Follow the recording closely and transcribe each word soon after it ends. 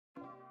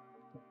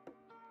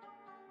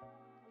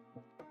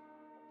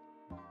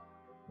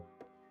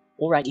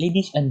Alright,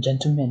 ladies and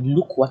gentlemen,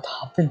 look what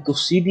happened to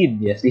CDID.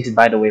 Yes, this is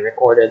by the way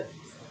recorded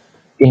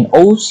in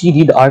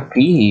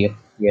RCGVRP.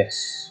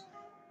 Yes.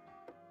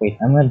 Wait,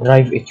 I'm gonna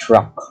drive a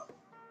truck.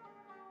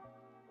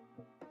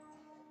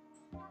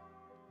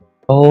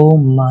 Oh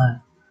my.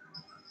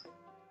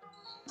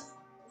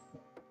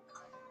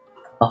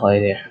 Okay,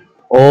 there.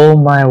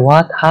 Oh my,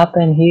 what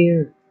happened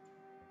here?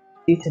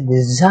 It's a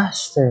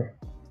disaster.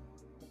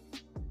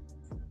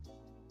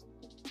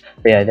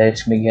 Yeah,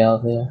 there's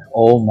Miguel there.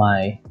 Oh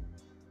my.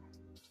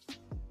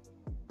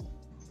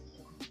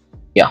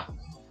 Yeah.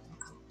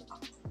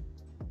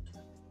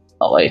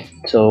 Okay,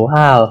 so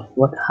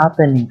what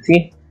happening?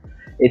 See?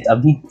 It's a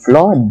big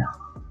flood.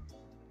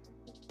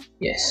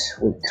 Yes,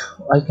 wait.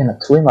 I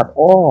cannot swim at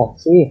all.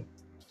 See?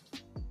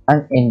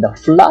 I'm in the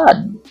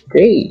flood.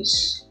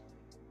 Grace.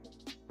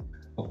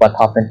 What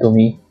happened to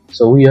me?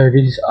 So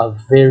this is a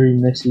very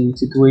messy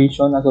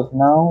situation as of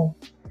now.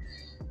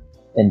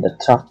 And the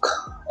truck,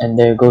 and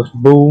there goes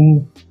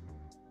boom.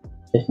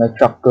 There's my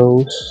truck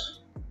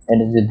goes,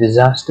 and it's a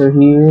disaster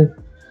here.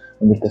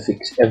 I need to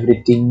fix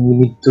everything we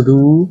need to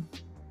do.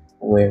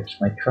 Where's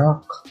my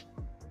truck?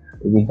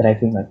 We'll be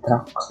driving my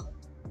truck.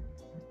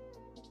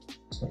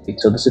 Okay,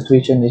 so the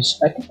situation is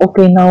I think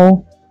okay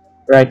now.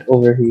 Right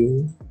over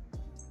here.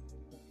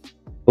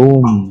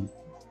 Boom.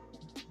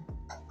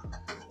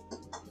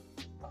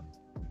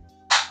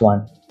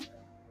 One.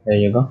 There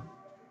you go.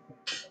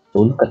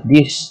 So look at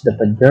this. The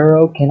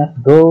Pajero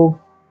cannot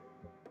go.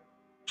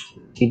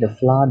 See the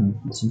flood.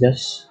 It's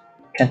just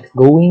can't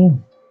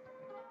going.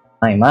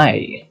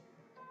 My.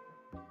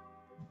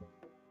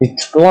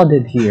 It's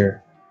flooded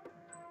here.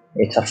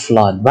 It's a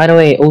flood. By the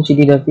way,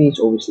 RCGVRP is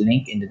always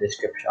linked in the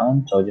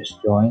description, so just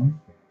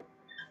join.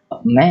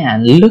 But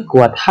man, look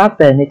what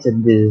happened. It's a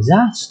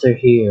disaster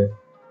here.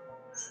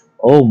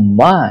 Oh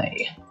my.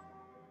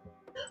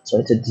 So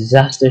it's a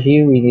disaster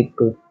here. We need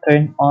to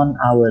turn on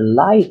our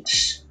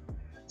lights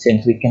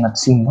since we cannot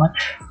see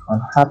much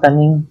on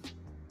happening.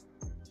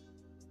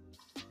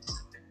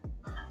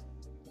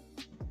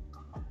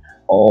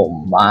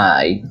 Oh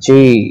my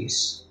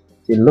jeez.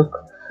 See,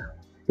 look.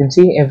 You can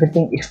see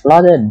everything is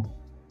flooded.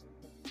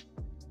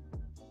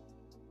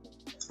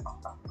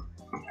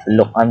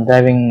 Look, I'm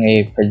driving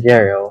a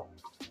Pajero.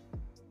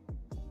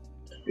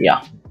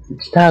 Yeah.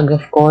 It's tagged,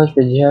 of course,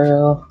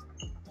 Pajero.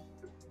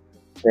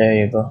 There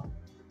you go.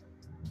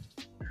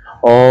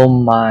 Oh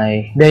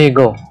my. There you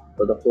go.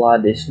 So the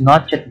flood is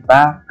not yet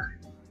back.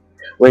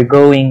 We're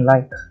going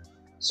like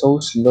so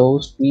slow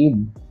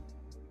speed.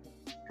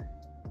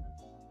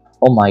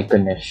 Oh my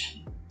goodness.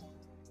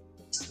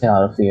 Get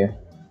out of here.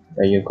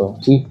 There you go.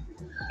 See?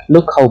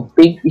 Look how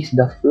big is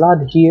the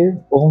flood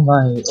here. Oh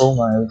my. We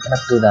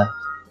cannot do that.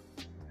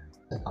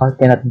 The car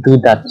cannot do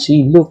that.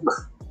 See, look.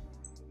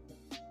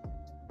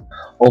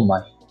 Oh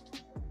my.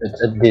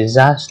 It's a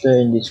disaster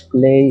in this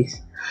place.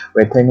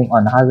 We're turning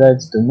on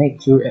hazards to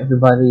make sure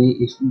everybody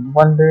is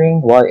wondering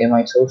why am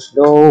I so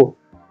slow.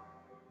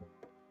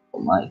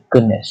 Oh my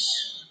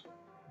goodness.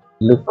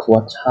 Look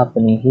what's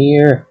happening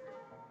here.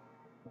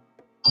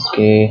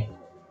 Okay.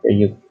 There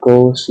you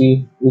go.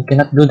 See, we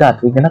cannot do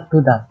that. We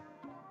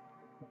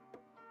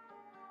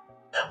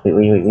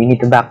need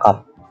to back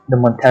up. The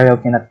Montero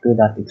cannot do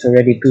that. It's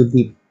already too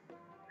deep.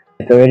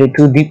 It's already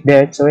too deep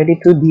there. It's already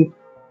too deep.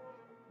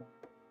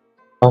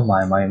 Oh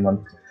my.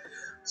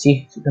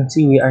 See, you can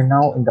see we are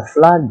now in the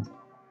flood.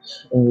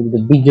 And with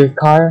the bigger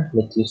car,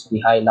 let's use the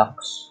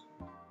Hilux.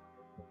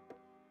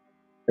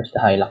 Where's the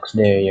Hilux?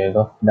 There you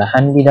go. The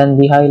handy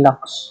dandy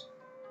Hilux.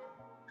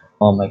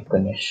 Oh my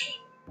goodness.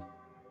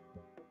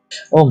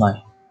 Oh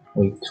my.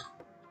 Wait.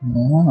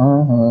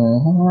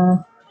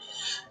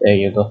 There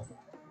you go.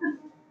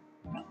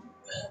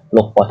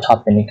 Look what's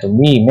happening to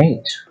me,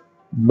 mate.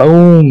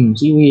 Boom!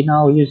 See, we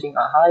now using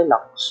a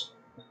Hilux.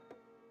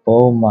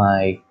 Oh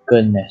my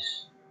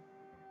goodness.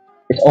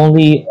 It's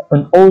only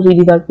an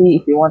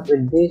RCGVRP if you want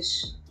with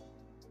this.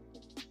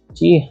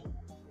 See?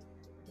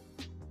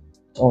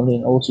 It's only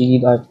an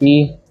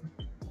RCGVRP.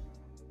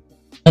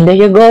 And there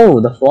you go!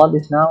 The flood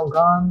is now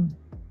gone.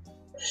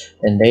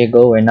 And there you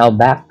go, we're now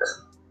back.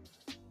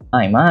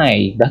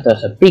 My, that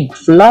was a big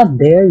flood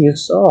there, you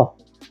saw.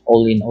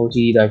 Only in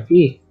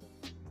RCGVRP.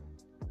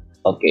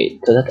 Okay,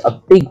 so that's a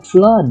big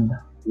flood.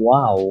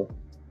 Wow.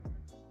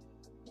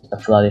 The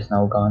flood is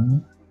now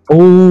gone.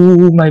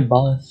 Oh, my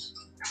boss.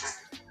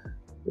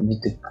 We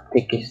need to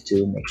take this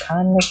to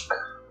mechanic.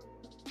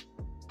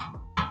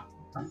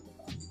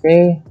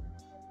 Okay.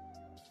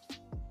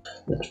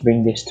 Let's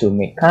bring this to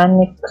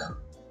mechanic.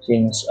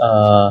 Since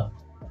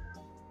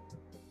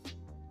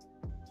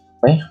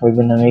okay, we're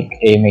gonna make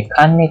a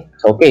mechanic.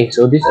 Okay,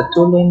 so this is a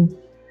tooling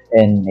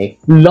and a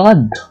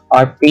flood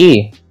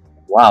RP.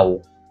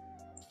 Wow.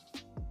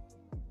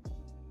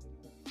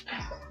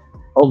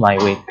 Oh my,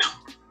 wait.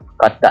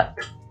 Cut that.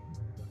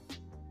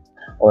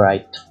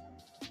 Alright.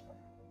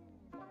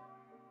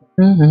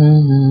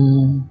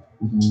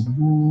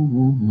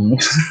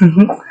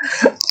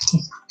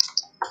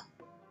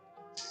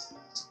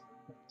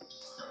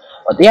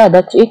 But yeah,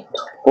 that's it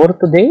for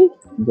today.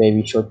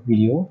 Very short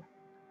video.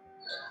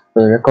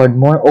 We'll record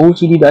more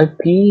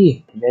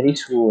RCGVRP very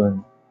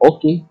soon.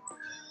 Okay.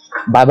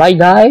 Bye bye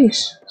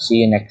guys.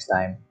 See you next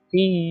time.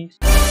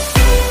 Peace.